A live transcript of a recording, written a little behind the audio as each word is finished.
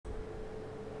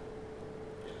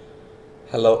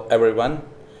Hello everyone,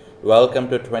 welcome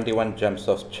to 21 Gems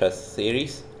of Chess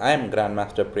series. I am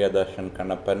Grandmaster Priyadharshan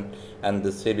Kannappan and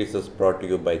this series is brought to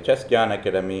you by Chess Gyaan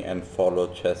Academy and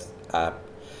Follow Chess app.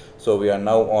 So we are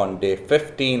now on day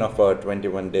 15 of our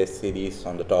 21 day series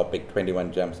on the topic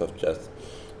 21 Gems of Chess.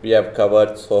 We have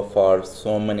covered so far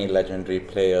so many legendary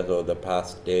players over the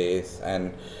past days,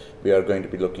 and we are going to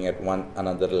be looking at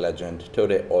another legend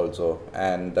today also,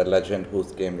 and the legend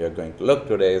whose game we are going to look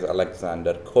today is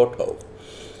Alexander Kotov.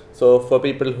 So for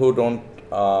people who don't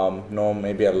know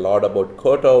maybe a lot about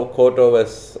Kotov, Kotov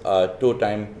is a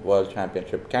two-time world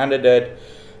championship candidate,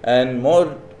 and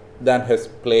more than his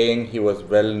playing, he was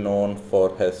well known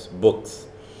for his books.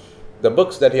 The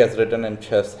books that he has written in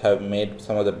chess have made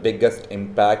some of the biggest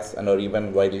impacts and are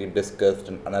even widely discussed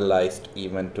and analyzed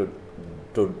even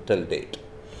till date.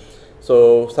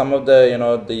 So some of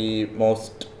the the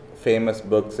most famous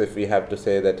books, if we have to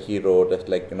say, that he wrote is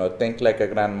like Think Like a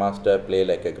Grandmaster, Play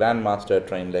Like a Grandmaster,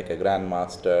 Train Like a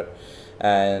Grandmaster,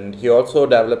 and he also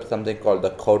developed something called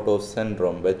the Kotov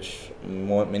syndrome, which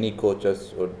many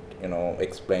coaches would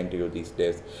explain to you these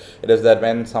days. It is that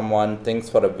when someone thinks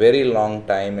for a very long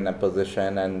time in a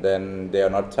position and then they are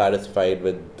not satisfied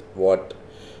with what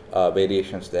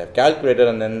variations they have calculated,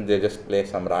 and then they just play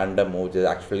some random moves, is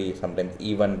actually sometimes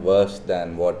even worse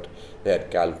than what they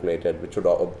had calculated, which would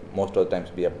most of the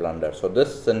times be a blunder. So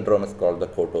this syndrome is called the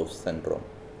Kotov syndrome.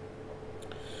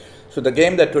 So the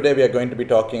game that today we are going to be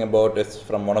talking about is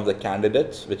from one of the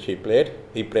candidates which he played.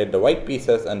 He played the white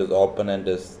pieces and his opponent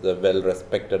is the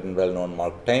well-respected and well-known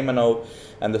Mark Taimanov,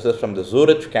 and this is from the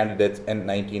Zurich candidates in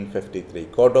 1953.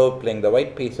 Kotov playing the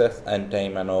white pieces and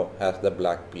Taimanov has the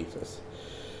black pieces.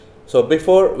 So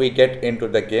before we get into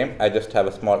the game, I just have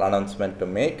a small announcement to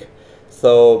make.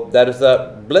 So there is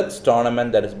a Blitz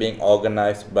tournament that is being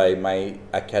organized by my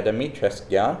academy, Chess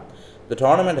Gyaan. The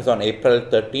tournament is on April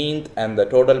 13th and the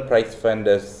total prize fund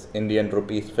is Indian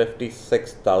rupees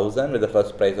 56,000, with the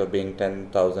first prize of being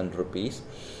 10,000 rupees.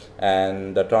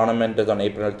 And the tournament is on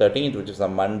April 13th, which is a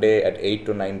Monday at 8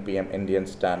 to 9 p.m. Indian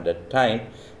Standard Time.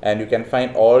 And you can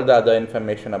find all the other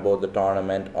information about the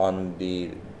tournament on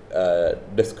the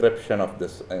description of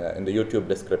this, in the YouTube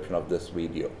description of this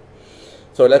video.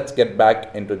 So let's get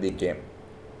back into the game.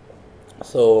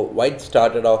 So white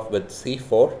started off with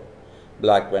c4.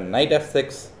 Black went knight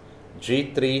f6,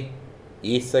 g3,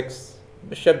 e6,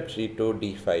 bishop g2,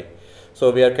 d5.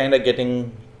 So we are kind of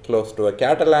getting close to a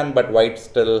Catalan, but white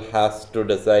still has to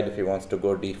decide if he wants to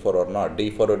go d4 or not.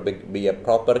 d4 would be a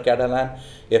proper Catalan.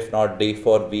 If not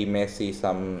d4, we may see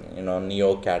some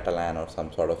neo-Catalan or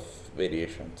some sort of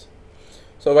variations.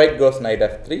 So white goes knight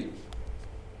f3,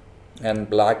 and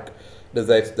black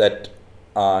decides that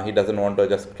he doesn't want to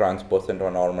just transpose into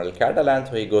a normal Catalan,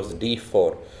 so he goes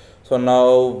d4. So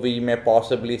now we may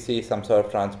possibly see some sort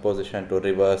of transposition to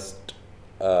reversed,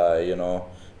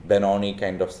 Benoni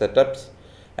kind of setups.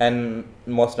 And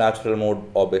most natural move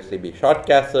obviously be short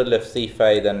castle. If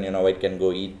c5, then white can go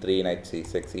e3, knight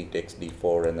c6, e takes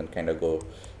d4, and then kind of go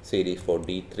cd4,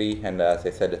 d3. And as I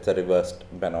said, it's a reversed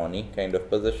Benoni kind of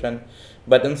position.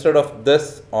 But instead of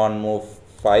this on move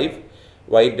 5,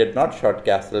 white did not short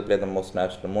castle, play the most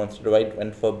natural move. Instead, white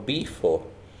went for b4.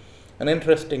 An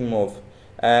interesting move.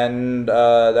 And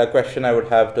the question I would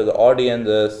have to the audience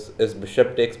is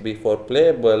bishop takes b4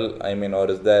 playable? I mean, or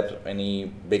is there any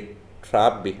big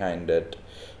trap behind it?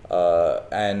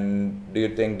 And do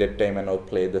you think that Taimanov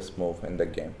play this move in the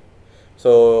game?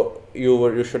 So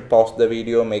you should pause the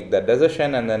video, make that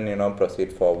decision, and then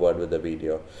proceed forward with the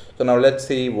video. So now let's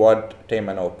see what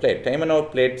Taimanov played.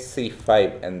 Taimanov played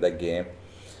c5 in the game.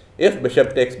 If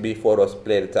bishop takes b4 was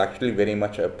played, it's actually very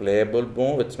much a playable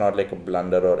move. It's not like a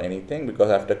blunder or anything,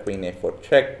 because after queen a4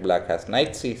 check, black has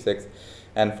knight c6,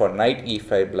 and for knight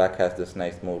e5, black has this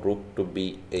nice move, rook to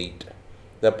b8.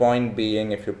 The point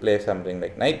being, if you play something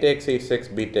like knight takes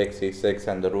e6, b takes e6,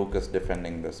 and the rook is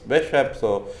defending this bishop,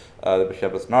 so the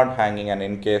bishop is not hanging. And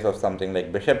in case of something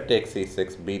like bishop takes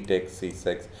c6, b takes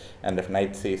c6, and if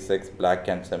knight c6, black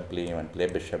can simply even play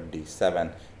bishop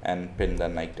d7 and pin the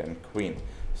knight and queen.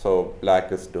 So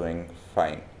black is doing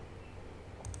fine.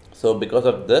 So because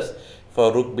of this,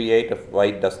 for rook b8, if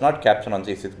white does not capture on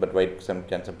c6, but white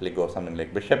can simply go something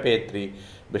like bishop a3,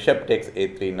 bishop takes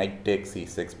a3, knight takes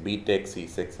c6, b takes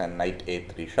c6, and knight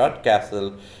a3 short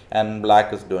castle, and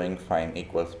black is doing fine,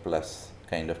 equals plus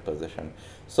kind of position.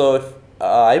 So if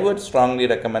I would strongly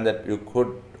recommend that you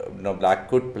could, black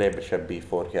could play bishop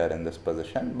b4 here in this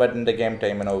position, but in the game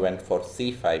Taimanov went for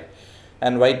c5,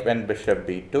 and white went bishop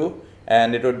b2.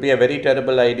 And it would be a very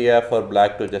terrible idea for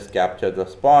black to just capture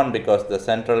this pawn, because the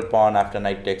central pawn after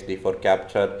knight takes d4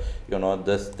 capture,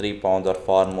 these 3 pawns are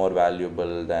far more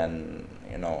valuable than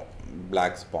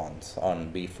black's pawns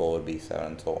on b4, b7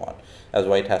 and so on, as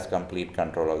white has complete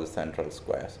control of the central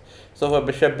squares. So for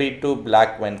bishop b2,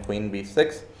 black went queen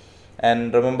b6.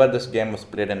 And remember, this game was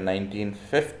played in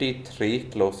 1953,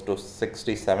 close to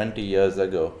 60-70 years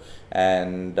ago.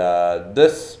 And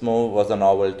this move was a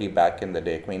novelty back in the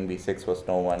day. Queen b6 was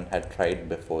no one had tried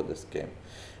before this game.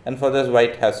 And for this,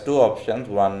 white has two options.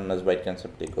 One is white can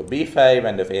simply go b5,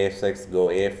 and if a6, go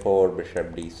a4,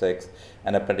 bishop d6,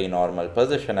 and a pretty normal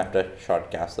position after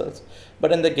short castles.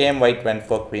 But in the game, white went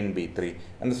for queen b3,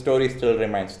 and the story still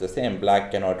remains the same. Black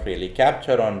cannot really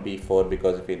capture on b4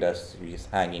 because if he does, he's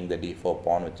hanging the d4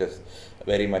 pawn, which is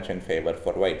very much in favor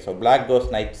for white. So black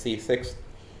goes knight c6,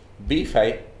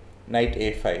 b5, knight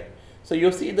a5. So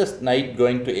you see this knight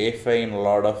going to a5 in a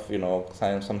lot of,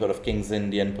 some sort of King's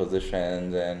Indian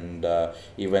positions, and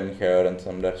even here in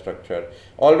similar structure.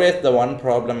 Always the one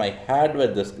problem I had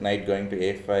with this knight going to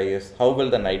a5 is how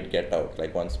will the knight get out?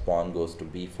 Like once pawn goes to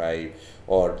b5,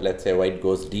 or let's say white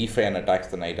goes d5 and attacks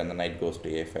the knight and the knight goes to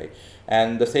a5.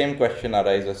 And the same question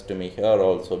arises to me here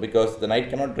also, because the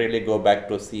knight cannot really go back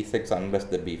to c6 unless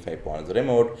the b5 pawn is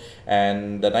removed,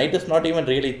 and the knight is not even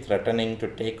really threatening to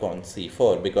take on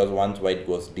c4, because once white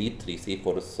goes d3,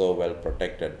 c4 is so well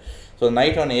protected. So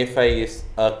knight on a5 is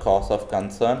a cause of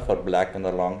concern for black in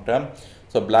the long term.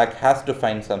 So black has to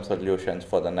find some solutions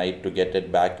for the knight to get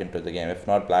it back into the game. If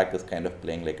not, black is kind of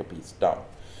playing like a piece down.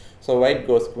 So white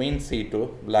goes queen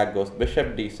c2, black goes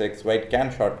bishop d6. White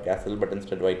can short castle, but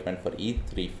instead white went for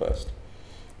e3 first.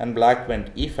 And black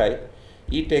went e5,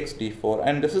 e takes d4.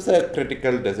 And this is a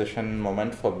critical decision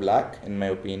moment for black, in my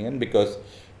opinion, because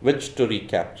which to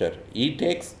recapture, e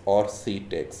takes or c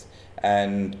takes.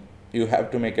 And you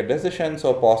have to make a decision.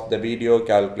 So pause the video,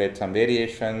 calculate some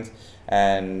variations,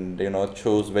 and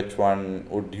choose which one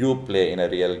would you play in a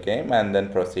real game, and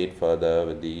then proceed further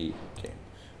with the game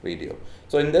video.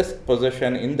 So in this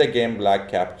position in the game, black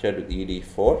captured with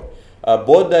ed4.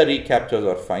 Both the recaptures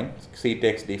are fine, c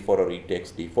takes d4 or e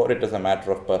takes d4. It is a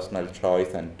matter of personal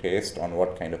choice and taste on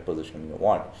what kind of position you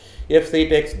want. If c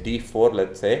takes d4,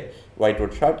 let's say, white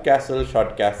would short castle,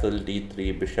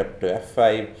 d3, bishop to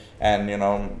f5,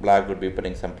 and black would be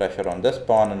putting some pressure on this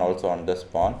pawn and also on this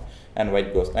pawn. And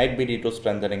white goes knight bd2,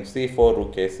 strengthening c4,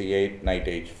 rook a c8, knight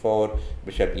h4,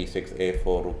 bishop e6,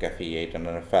 a4, rook fe8, and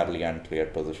a fairly unclear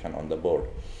position on the board.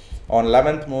 On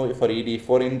 11th move for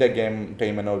ed4 in the game,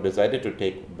 Taimanov decided to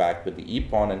take back with the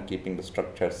e-pawn and keeping the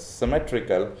structure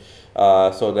symmetrical,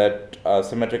 so that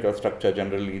symmetrical structure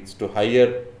generally leads to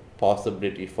higher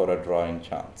possibility for a drawing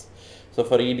chance. So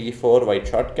for ed4, white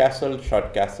short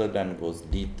castled and goes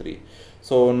d3.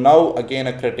 So now again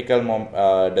a critical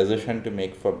decision to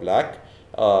make for black.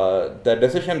 The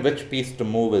decision which piece to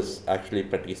move is actually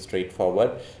pretty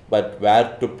straightforward, but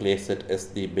where to place it is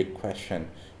the big question.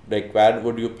 Like, where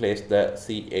would you place the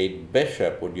c8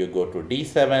 bishop? Would you go to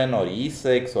d7 or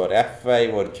e6 or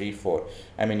f5 or g4?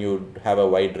 I mean, you have a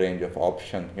wide range of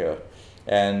options here.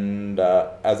 And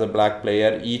as a black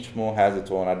player, each move has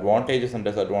its own advantages and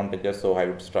disadvantages, so I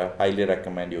would highly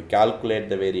recommend you calculate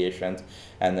the variations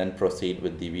and then proceed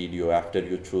with the video after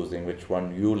you choosing which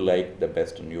one you like the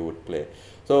best and you would play.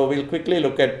 So we'll quickly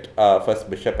look at first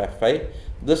bishop f5.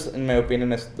 This, in my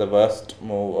opinion, is the worst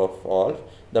move of all.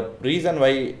 The reason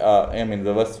why,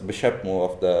 the worst bishop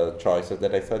move of the choices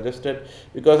that I suggested,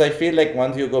 because I feel like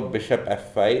once you go bishop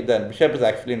f5, the bishop is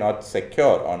actually not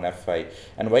secure on f5,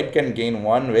 and white can gain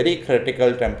one very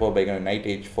critical tempo by going knight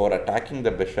h4, attacking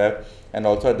the bishop, and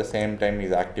also at the same time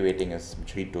he's activating his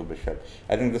g2 bishop.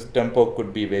 I think this tempo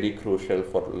could be very crucial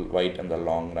for white in the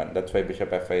long run. That's why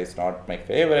bishop f5 is not my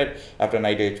favorite. After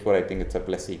knight h4, I think it's a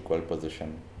plus equal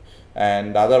position.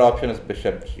 And the other option is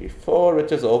bishop g4,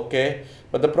 which is okay,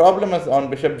 but the problem is on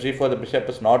bishop g4, the bishop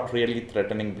is not really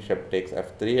threatening bishop takes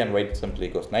f3, and white simply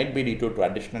goes knight bd2 to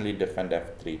additionally defend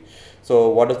f3. So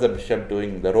what is the bishop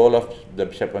doing? The role of the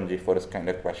bishop on g4 is kind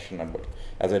of questionable,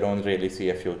 as I don't really see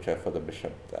a future for the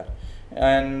bishop there.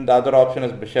 And the other option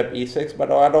is bishop e6,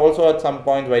 but also at some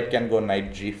point white can go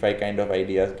knight g5 kind of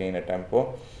ideas, gain a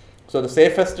tempo. So the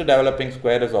safest developing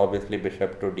square is obviously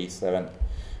bishop to d7.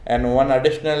 And one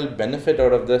additional benefit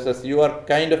out of this is you are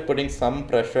kind of putting some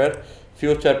pressure,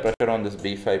 future pressure on this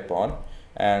b5 pawn,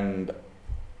 and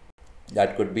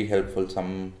that could be helpful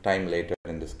some time later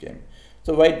in this game.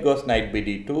 So white goes knight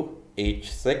bd2,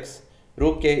 h6,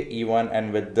 rook a e1,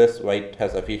 and with this white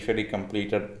has officially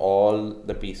completed all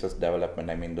the pieces development.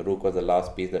 I mean, the rook was the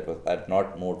last piece that had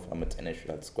not moved from its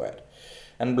initial square.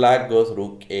 And black goes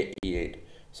rook a e8.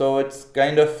 So it's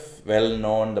kind of well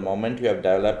known, the moment you have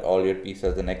developed all your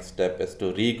pieces, the next step is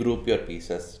to regroup your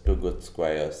pieces to good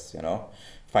squares,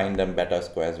 find them better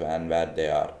squares and where they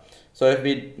are. So if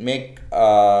we make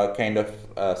kind of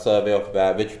a survey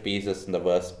of which piece is in the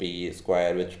worst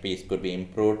square, which piece could be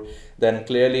improved, then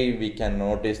clearly we can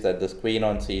notice that this queen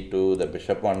on c2, the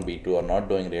bishop on b2 are not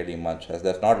doing really much, as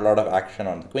there's not a lot of action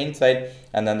on the queen side,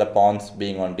 and then the pawns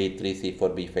being on d3, c4,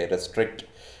 b5 restrict,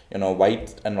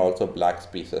 white and also black's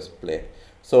pieces play.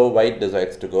 So white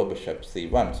decides to go bishop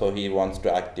c1. So he wants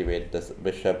to activate this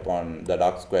bishop on the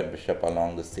dark square bishop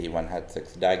along the c1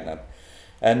 h6 diagonal.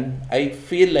 And I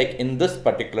feel like in this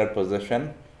particular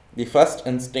position, the first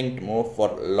instinct move for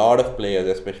a lot of players,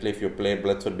 especially if you play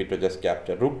blitz, would be to just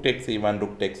capture rook takes e1,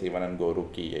 rook takes e1, and go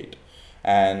rook e8.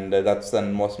 And that's the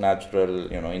most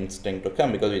natural, instinct to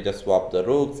come, because we just swap the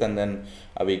rooks and then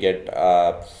we get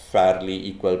a fairly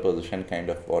equal position, kind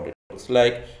of what it looks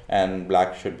like, and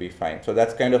black should be fine. So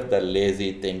that's kind of the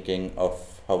lazy thinking of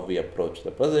how we approach the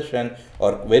position,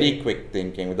 or very quick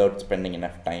thinking without spending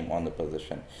enough time on the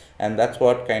position. And that's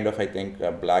what kind of I think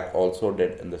black also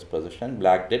did in this position.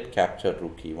 Black did capture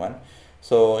rook e1.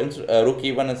 So rook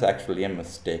e1 is actually a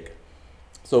mistake.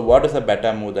 So what is a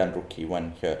better move than rook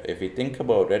e1 here? If we think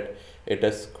about it, it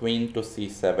is queen to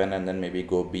c7 and then maybe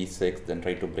go b6, then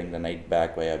try to bring the knight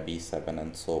back via b7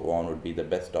 and so on would be the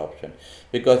best option.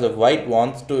 Because if white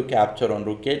wants to capture on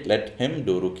rook 8, let him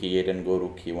do rook e8 and go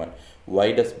rook e1.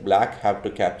 Why does black have to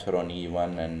capture on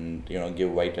e1 and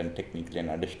give white and technically an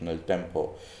additional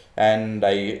tempo? And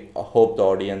I hope the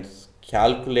audience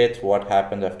calculates what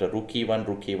happens after rook e1,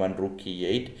 rook e1, rook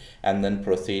e8, and then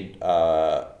proceed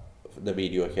the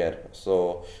video here.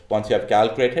 So once you have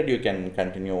calculated, you can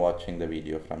continue watching the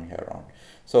video from here on.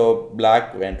 So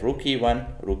black went rook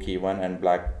e1, and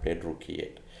black played rook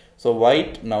e8. So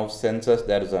white now senses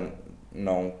there is an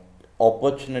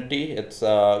opportunity. It's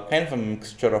a kind of a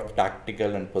mixture of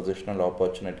tactical and positional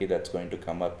opportunity that's going to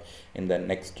come up in the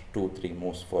next 2-3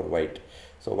 moves for white.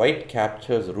 So white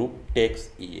captures rook takes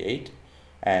e8,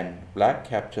 and black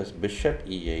captures bishop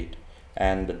e8.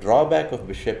 And the drawback of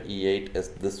bishop e8 is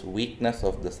this weakness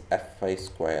of this f5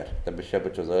 square. The bishop,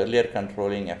 which was earlier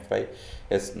controlling f5,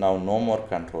 is now no more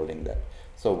controlling that.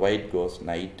 So white goes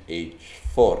knight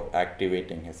h4,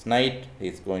 activating his knight.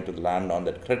 He's going to land on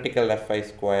that critical f5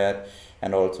 square,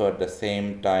 and also at the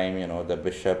same time, the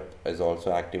bishop is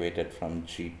also activated from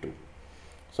g2.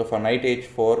 So for knight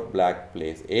h4, black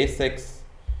plays a6,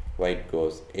 white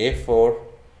goes a4,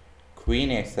 queen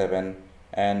a7.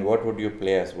 And what would you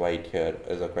play as white here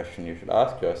is a question you should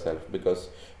ask yourself, because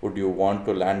would you want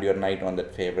to land your knight on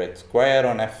that favorite square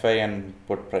on f5 and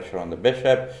put pressure on the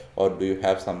bishop, or do you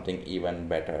have something even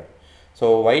better?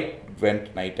 So white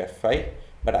went knight f5,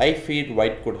 but I feel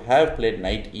white could have played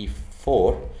knight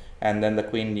e4, and then the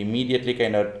queen immediately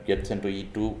kind of gets into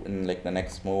e2 in like the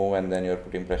next move, and then you're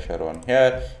putting pressure on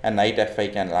here, and knight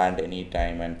f5 can land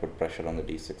anytime and put pressure on the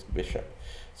d6 bishop.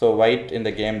 So white in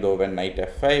the game though went knight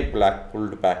f5, black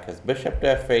pulled back his bishop to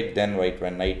f8, then white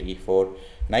went knight e4,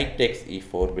 knight takes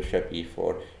e4, bishop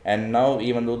e4, and now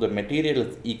even though the material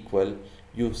is equal,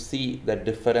 you see the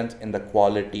difference in the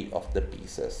quality of the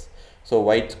pieces. So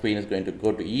white's queen is going to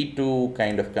go to e2,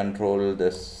 kind of control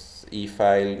this e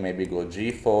file, maybe go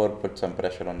g4, put some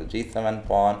pressure on the g7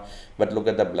 pawn, but look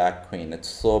at the black queen, it's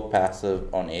so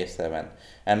passive on a7.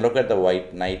 And look at the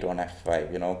white knight on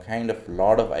f5, kind of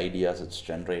lot of ideas it's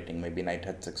generating. Maybe knight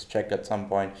h6 check at some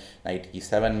point, knight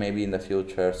e7 maybe in the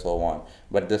future, so on.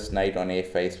 But this knight on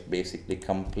a5 is basically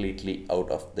completely out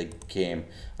of the game.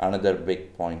 Another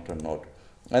big point to note.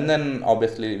 And then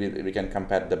obviously we can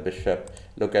compare the bishop,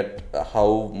 look at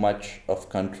how much of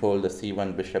control the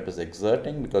c1 bishop is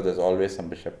exerting, because there's always some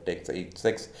bishop takes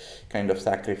h6 kind of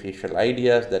sacrificial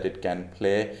ideas that it can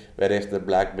play, whereas the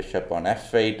black bishop on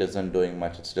f8 isn't doing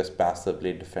much, it's just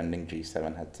passively defending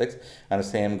g7 h6. And the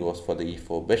same goes for the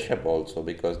e4 bishop also,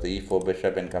 because the e4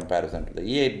 bishop in comparison to the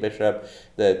e8 bishop,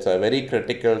 it's a very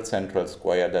critical central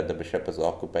square that the bishop is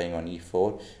occupying on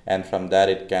e4, and from there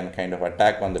it can kind of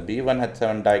attack on the b1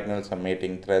 h7 diagonal, some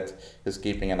mating threats, is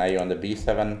keeping an eye on the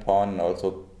b7 pawn, and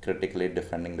also critically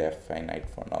defending the f5 knight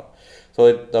for now.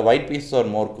 So the white pieces are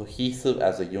more cohesive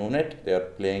as a unit, they are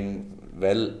playing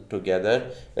well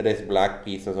together, whereas black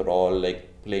pieces are all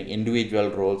like playing individual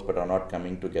roles but are not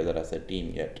coming together as a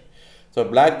team yet. So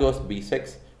black goes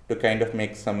b6 to kind of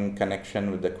make some connection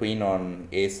with the queen on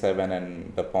a7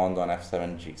 and the pawns on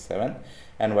f7, g7,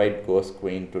 and white goes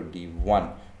queen to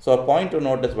d1. So a point to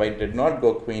note is white did not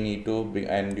go queen e2,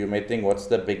 and you may think what's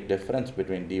the big difference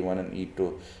between d1 and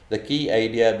e2. The key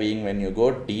idea being when you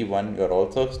go d1, you're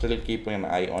also still keeping an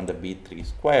eye on the b3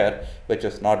 square, which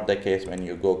is not the case when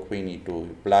you go queen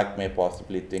e2. Black may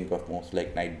possibly think of moves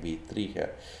like knight b3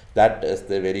 here. That is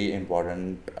the very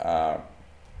important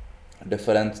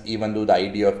difference. Even though the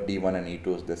idea of d1 and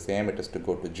e2 is the same, it is to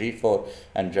go to g4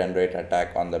 and generate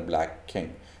attack on the black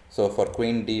king. So for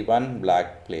queen d1,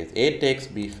 black plays a takes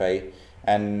b5,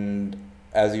 and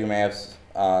as you may have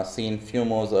seen few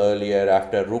moves earlier,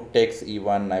 after rook takes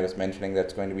e1, I was mentioning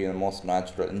that's going to be the most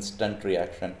natural instant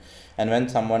reaction. And when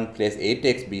someone plays a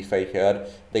takes b5 here,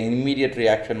 the immediate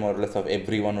reaction more or less of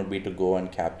everyone would be to go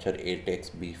and capture a takes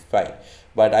b5.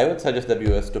 But I would suggest the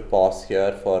viewers to pause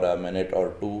here for a minute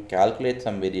or two, calculate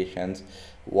some variations.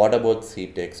 What about c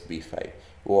takes b5?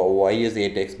 Why is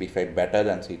a takes b5 better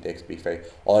than c takes b5?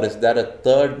 Or is there a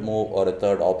third move or a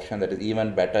third option that is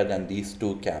even better than these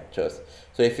two captures?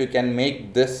 So if you can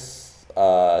make this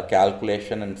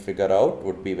calculation and figure out,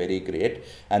 would be very great.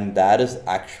 And there is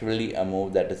actually a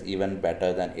move that is even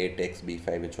better than a takes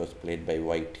b5, which was played by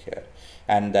white here.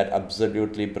 And that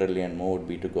absolutely brilliant move would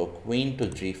be to go queen to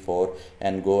g4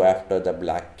 and go after the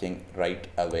black king right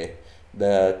away.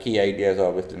 The key idea is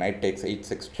obviously knight takes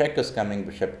h6 check is coming,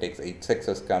 bishop takes h6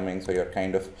 is coming, so you're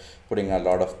kind of putting a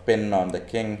lot of pin on the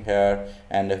king here.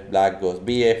 And if black goes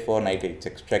ba4, knight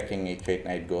h6 checking, h8,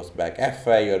 knight goes back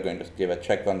f5, you're going to give a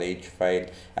check on the h file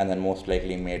and then most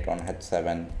likely mate on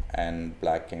h7, and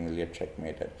black king will get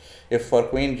checkmated. If for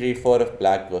queen g4, if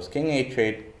black goes king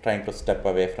h8, trying to step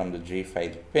away from the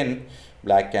g5 pin,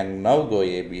 black can now go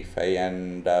a b5,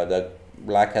 and the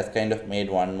black has kind of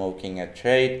made one move king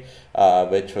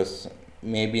h8, which was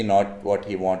maybe not what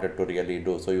he wanted to really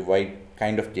do. So white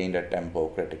kind of gained a tempo,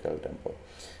 critical tempo.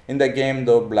 In the game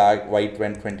though, white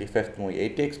went 25th move a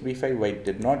takes b5, white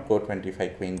did not go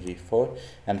 25 queen g4,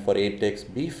 and for a takes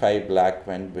b5, black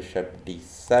went bishop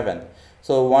d7.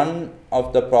 So one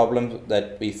of the problems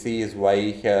that we see is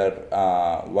why here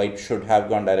white should have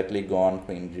directly gone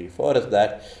queen g4 is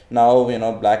that now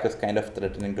black is kind of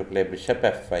threatening to play bishop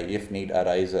f5 if need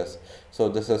arises. So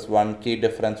this is one key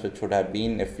difference which would have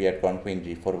been if we had gone queen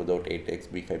g4 without a takes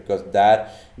b5, because there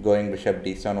going bishop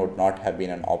d7 would not have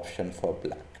been an option for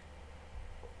black.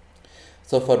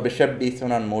 So for bishop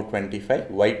d7 on move 25,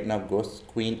 white now goes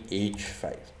queen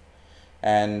h5,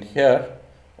 and here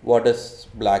what is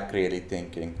black really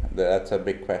thinking? That's a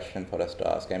big question for us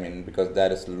to ask. I mean, because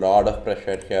there is a lot of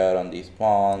pressure here on these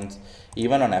pawns.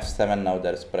 Even on f7 now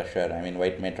there is pressure. I mean,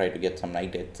 white may try to get some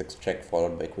knight h6 check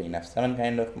followed by queen f7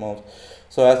 kind of moves.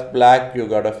 So as black, you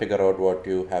gotta figure out what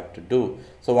you have to do.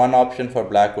 So one option for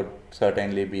black would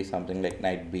certainly be something like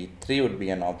knight b3 would be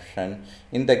an option.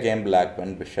 In the game, black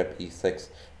went bishop e6.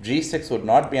 g6 would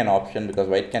not be an option because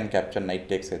white can capture knight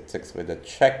takes h6 with a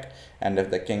check, and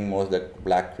if the king moves, the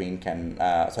black queen can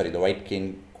the white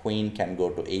queen can go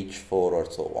to h4 or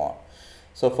so on.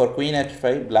 So for queen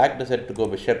h5, black decided to go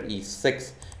bishop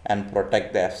e6 and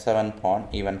protect the f7 pawn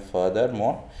even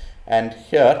furthermore. And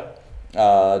here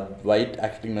white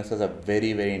actually misses a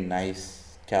very, very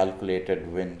nice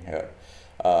calculated win here.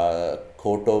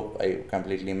 Kotov, I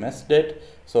completely missed it.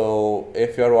 So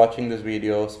if you're watching this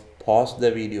video, pause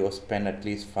the video, spend at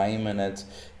least 5 minutes,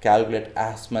 calculate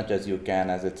as much as you can,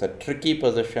 as it's a tricky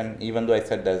position. Even though I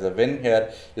said there's a win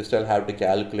here, you still have to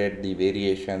calculate the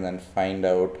variation and find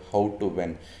out how to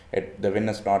win. The win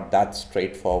is not that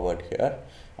straightforward here.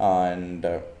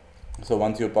 So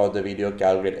once you pause the video,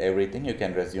 calculate everything, you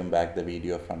can resume back the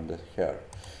video from here.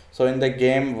 So in the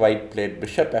game, white played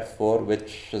bishop f4,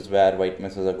 which is where white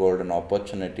misses a golden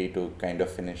opportunity to kind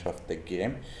of finish off the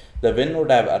game. The win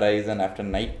would have arisen after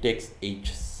knight takes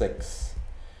h6.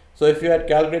 So if you had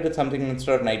calculated something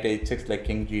instead of knight h6 like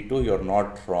king g2, you're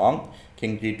not wrong.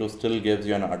 King g2 still gives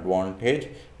you an advantage,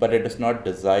 but it is not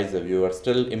decisive. You are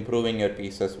still improving your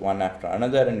pieces one after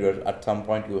another, and at some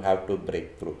point you have to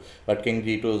break through. But king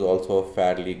g2 is also a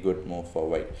fairly good move for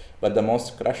white. But the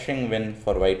most crushing win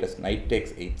for white is knight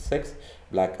takes h6.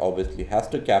 Black obviously has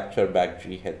to capture back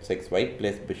g h6. White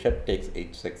plays bishop takes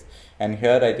h6. And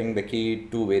here I think the key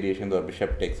two variations are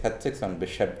bishop takes h6 and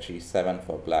bishop g7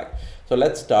 for black. So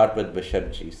let's start with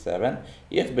bishop g7.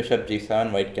 If bishop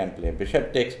g7, white can play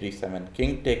bishop takes g7,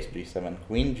 king takes g7,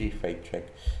 queen g5 check,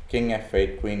 king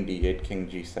f8, queen d8, king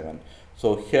g7.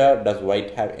 So here, does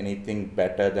white have anything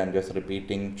better than just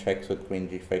repeating checks with queen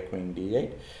g5, queen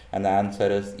d8? And the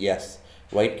answer is yes.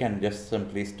 White can just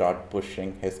simply start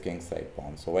pushing his kingside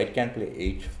pawn. So white can play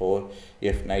h4.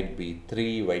 If knight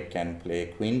b3, white can play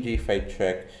queen g5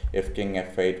 check. If king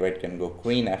f8, white can go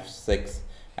queen f6.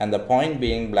 And the point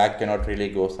being, black cannot really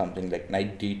go something like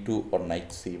knight d2 or knight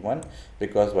c1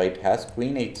 because white has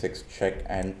queen h6 check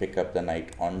and pick up the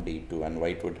knight on d2, and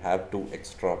white would have two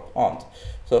extra pawns.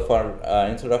 So for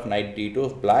instead of knight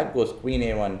d2, if black goes queen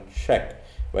a1 check,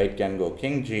 white can go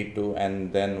king g2,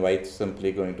 and then white's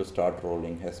simply going to start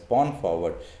rolling his pawn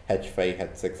forward, h5,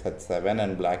 h6, h7,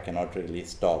 and black cannot really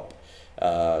stop.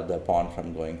 the pawn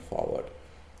from going forward.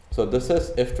 So this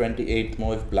is if 28th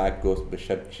move, if black goes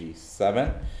bishop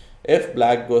g7. If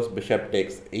black goes bishop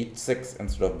takes h6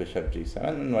 instead of bishop g7,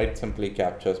 then white simply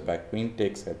captures back, queen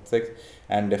takes h6,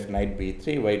 and if knight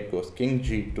b3, white goes king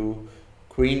g2,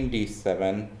 queen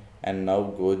d7, and now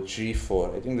go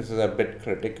g4. I think this is a bit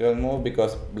critical move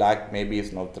because black maybe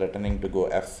is now threatening to go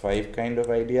f5 kind of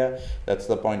idea. That's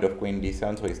the point of queen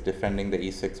d7, so he's defending the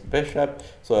e6 bishop,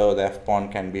 so the f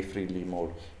pawn can be freely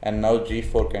moved. And now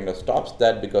g4 kind of stops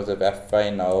that, because if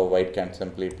f5, now white can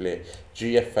simply play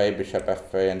gf5, bishop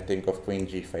f5, and think of queen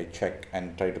g5 check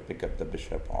and try to pick up the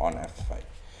bishop on f5.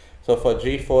 So for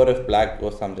g4, if black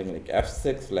goes something like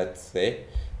f6, let's say,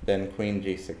 then queen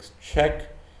g6 check,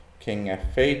 king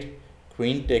f8,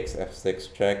 queen takes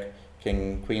f6 check,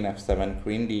 queen f7,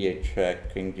 queen d8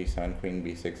 check, king g7, queen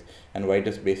b6, and white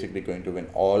is basically going to win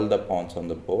all the pawns on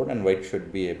the board, and white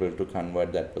should be able to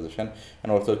convert that position.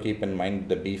 And also keep in mind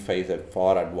the b5 is a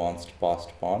far advanced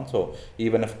passed pawn, so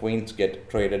even if queens get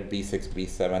traded b6,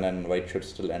 b7, and white should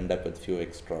still end up with few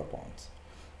extra pawns.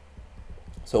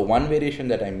 So one variation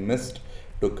that I missed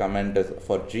to comment is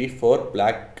for g4,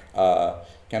 black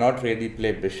cannot really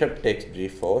play bishop takes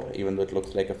g4, even though it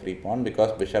looks like a free pawn,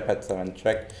 because bishop h7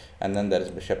 check, and then there is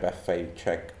bishop f5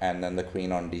 check, and then the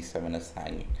queen on d7 is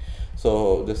hanging.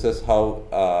 So this is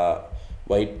how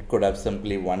white could have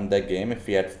simply won the game if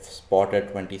he had spotted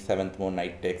 27th move,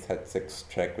 knight takes h6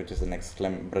 check, which is an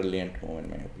brilliant move in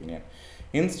my opinion.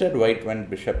 Instead, white went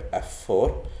bishop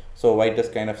f4. So white is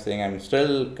kind of saying, I'm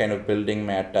still kind of building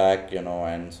my attack,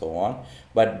 and so on.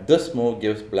 But this move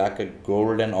gives black a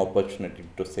golden opportunity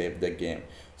to save the game.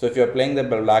 So if you're playing the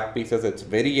black pieces, it's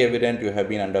very evident you have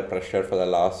been under pressure for the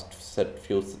last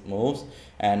few moves.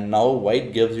 And now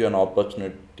white gives you an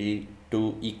opportunity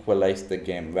to equalize the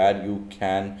game, where you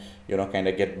can, kind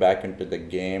of get back into the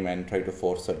game and try to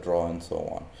force a draw and so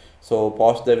on. So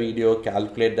pause the video,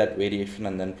 calculate that variation,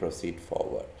 and then proceed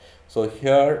forward. So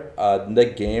here in the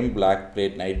game, black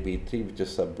played knight b3, which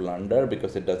is a blunder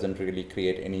because it doesn't really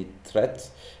create any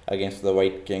threats against the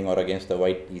white king or against the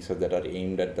white pieces that are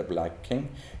aimed at the black king.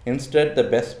 Instead, the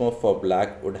best move for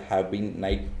black would have been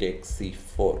knight takes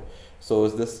c4. So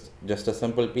is this just a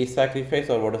simple piece sacrifice,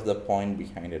 or what is the point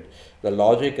behind it? The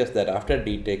logic is that after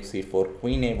d takes c4,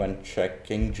 queen a1 check,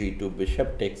 king g2,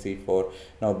 bishop takes c4.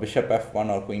 Now bishop f1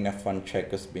 or queen f1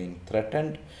 check is being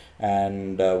threatened,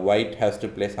 and white has to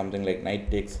play something like knight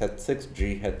takes h6,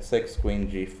 g h6, queen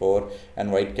g4,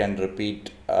 and white can repeat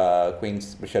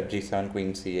bishop g7,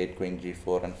 queen c8, queen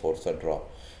g4, and force a draw.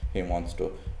 He wants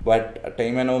to, but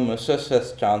Taimanov misses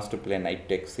his chance to play knight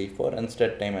takes c4.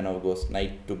 Instead, Taimanov goes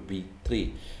knight to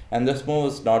b3, and this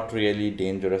move is not really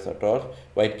dangerous at all.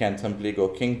 White can simply go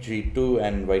king g2,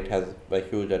 and white has a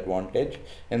huge advantage.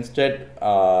 Instead,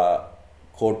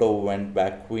 Kotov went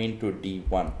back queen to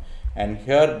d1, and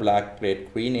here black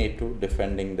played queen a2,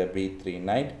 defending the b3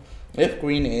 knight. If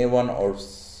queen a1 or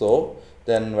so,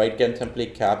 then white can simply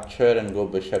capture and go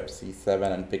bishop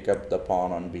c7 and pick up the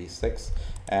pawn on b6,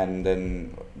 and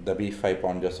then the b5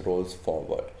 pawn just rolls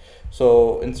forward.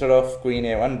 So instead of queen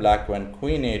a1, black went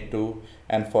queen a2,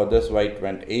 and for this white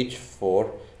went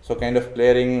h4. So kind of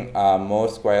clearing more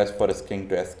squares for his king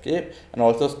to escape, and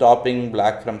also stopping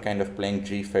black from kind of playing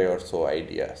g5 or so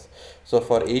ideas. So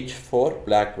for h4,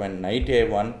 black went knight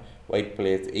a1, white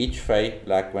plays h5,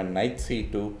 black went knight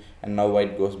c2, and now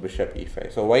white goes bishop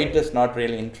e5. So white is not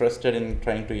really interested in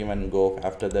trying to even go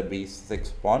after the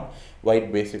b6 pawn.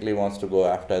 White basically wants to go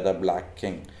after the black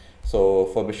king. So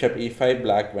for bishop e5,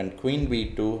 black went queen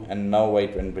b2, and now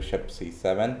white went bishop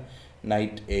c7,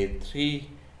 knight a3,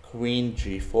 queen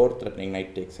g4, threatening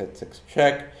knight takes h6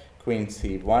 check, queen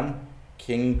c1,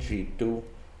 king g2,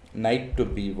 knight to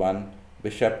b1,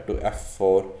 bishop to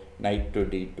f4, knight to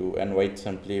d2, and white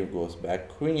simply goes back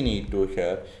queen e2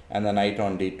 here, and the knight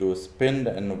on d2 is pinned,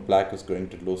 and black is going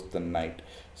to lose the knight.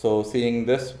 So seeing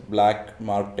this, black,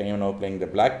 Mark Taimanov playing the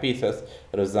black pieces,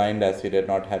 resigned as he did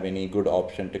not have any good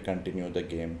option to continue the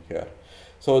game here.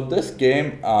 So this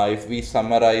game, if we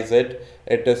summarize it,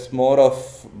 it is more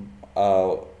of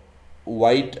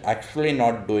white actually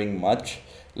not doing much.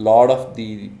 Lot of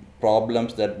the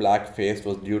problems that black faced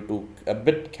was due to a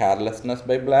bit carelessness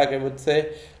by black, I would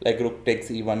say, like rook takes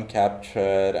e1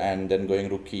 capture, and then going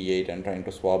rook e8 and trying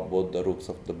to swap both the rooks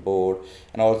of the board.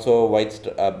 And also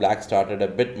black started a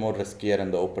bit more riskier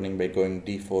in the opening by going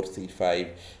d4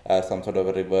 c5, some sort of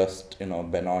a reversed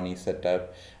Benoni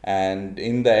setup, and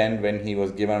in the end, when he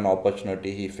was given an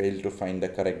opportunity, he failed to find the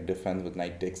correct defense with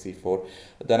knight takes c4.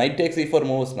 The knight takes c4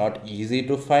 move is not easy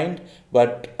to find,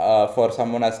 but for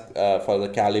someone as for the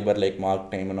caliber like Mark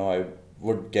Taimanov, I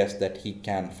would guess that he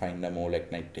can find a move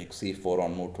like knight takes c4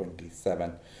 on move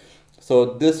 27.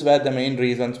 So these were the main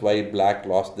reasons why Black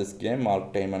lost this game,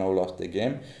 or Taimanov lost the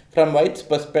game. From White's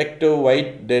perspective,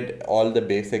 White did all the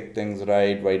basic things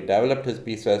right. White developed his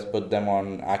pieces, put them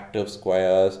on active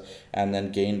squares, and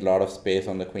then gained a lot of space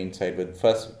on the queen side with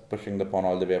first pushing the pawn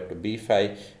all the way up to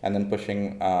b5, and then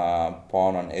pushing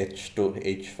pawn on h to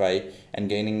h5, and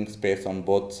gaining space on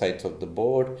both sides of the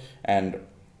board. And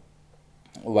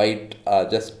White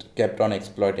just kept on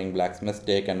exploiting Black's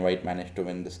mistake, and White managed to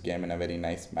win this game in a very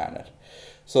nice manner.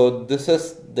 So this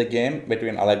is the game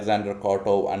between Alexander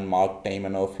Kotov and Mark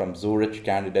Taimanov from Zurich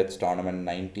Candidates Tournament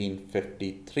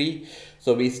 1953.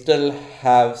 So we still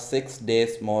have 6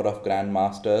 days more of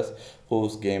Grandmasters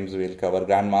whose games we'll cover.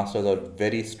 Grandmasters are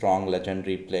very strong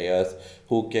legendary players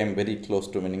who came very close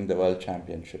to winning the World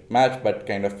Championship match but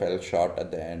kind of fell short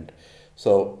at the end.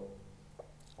 So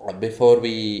before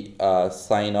we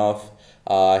sign off,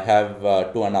 I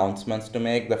have 2 announcements to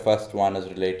make. The first one is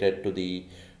related to the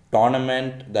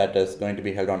tournament that is going to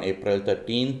be held on April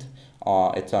 13th.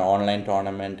 It's an online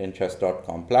tournament in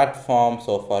chess.com platform.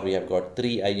 So far we have got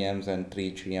 3 IMs and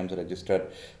 3 GMs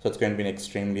registered. So it's going to be an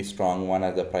extremely strong one,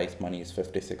 as the prize money is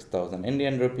 56,000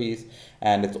 Indian rupees,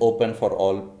 and it's open for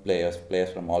all players.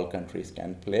 Players from all countries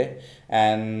can play.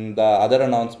 And the other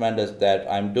announcement is that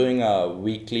I'm doing a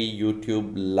weekly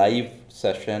YouTube live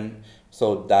session.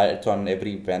 So that it's on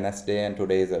every Wednesday, and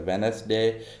today is a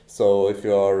Wednesday. So if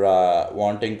you're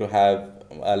wanting to have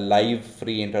a live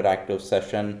free interactive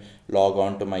session, log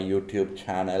on to my YouTube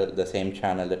channel, the same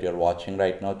channel that you're watching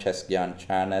right now, Chess Gyaan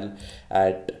channel,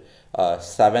 at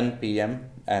 7 p.m.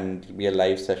 and it'll be a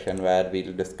live session where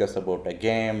we'll discuss about a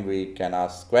game. We can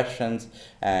ask questions,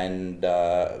 and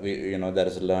there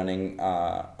is learning,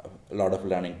 a lot of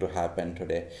learning to happen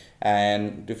today.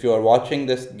 And if you are watching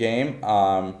this game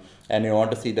and you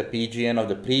want to see the PGN of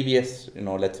the previous,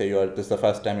 let's say this is the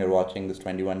first time you're watching this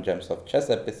 21 Gems of Chess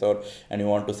episode, and you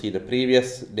want to see the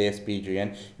previous day's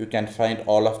PGN, you can find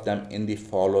all of them in the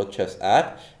Follow Chess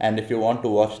app. And if you want to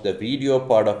watch the video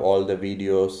part of all the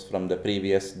videos from the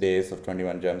previous days of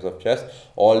 21 Gems of Chess,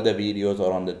 all the videos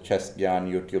are on the Chess Gyaan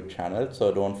YouTube channel.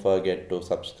 So don't forget to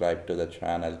subscribe to the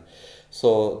channel.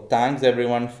 So thanks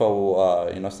everyone for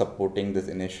supporting this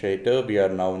initiative. We are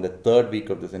now in the 3rd week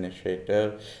of this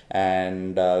initiative,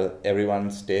 and everyone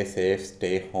stay safe,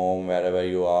 stay home wherever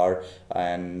you are.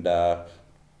 And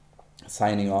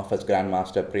signing off as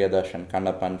Grandmaster Priyadharshan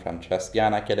Kannappan from Chess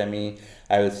Gyaan Academy.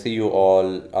 I will see you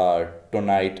all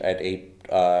tonight at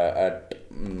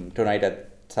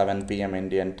 7 p.m.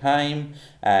 Indian time,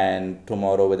 and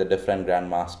tomorrow with a different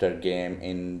Grandmaster game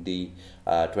in the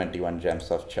 21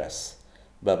 Gems of Chess.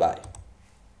 Bye-bye.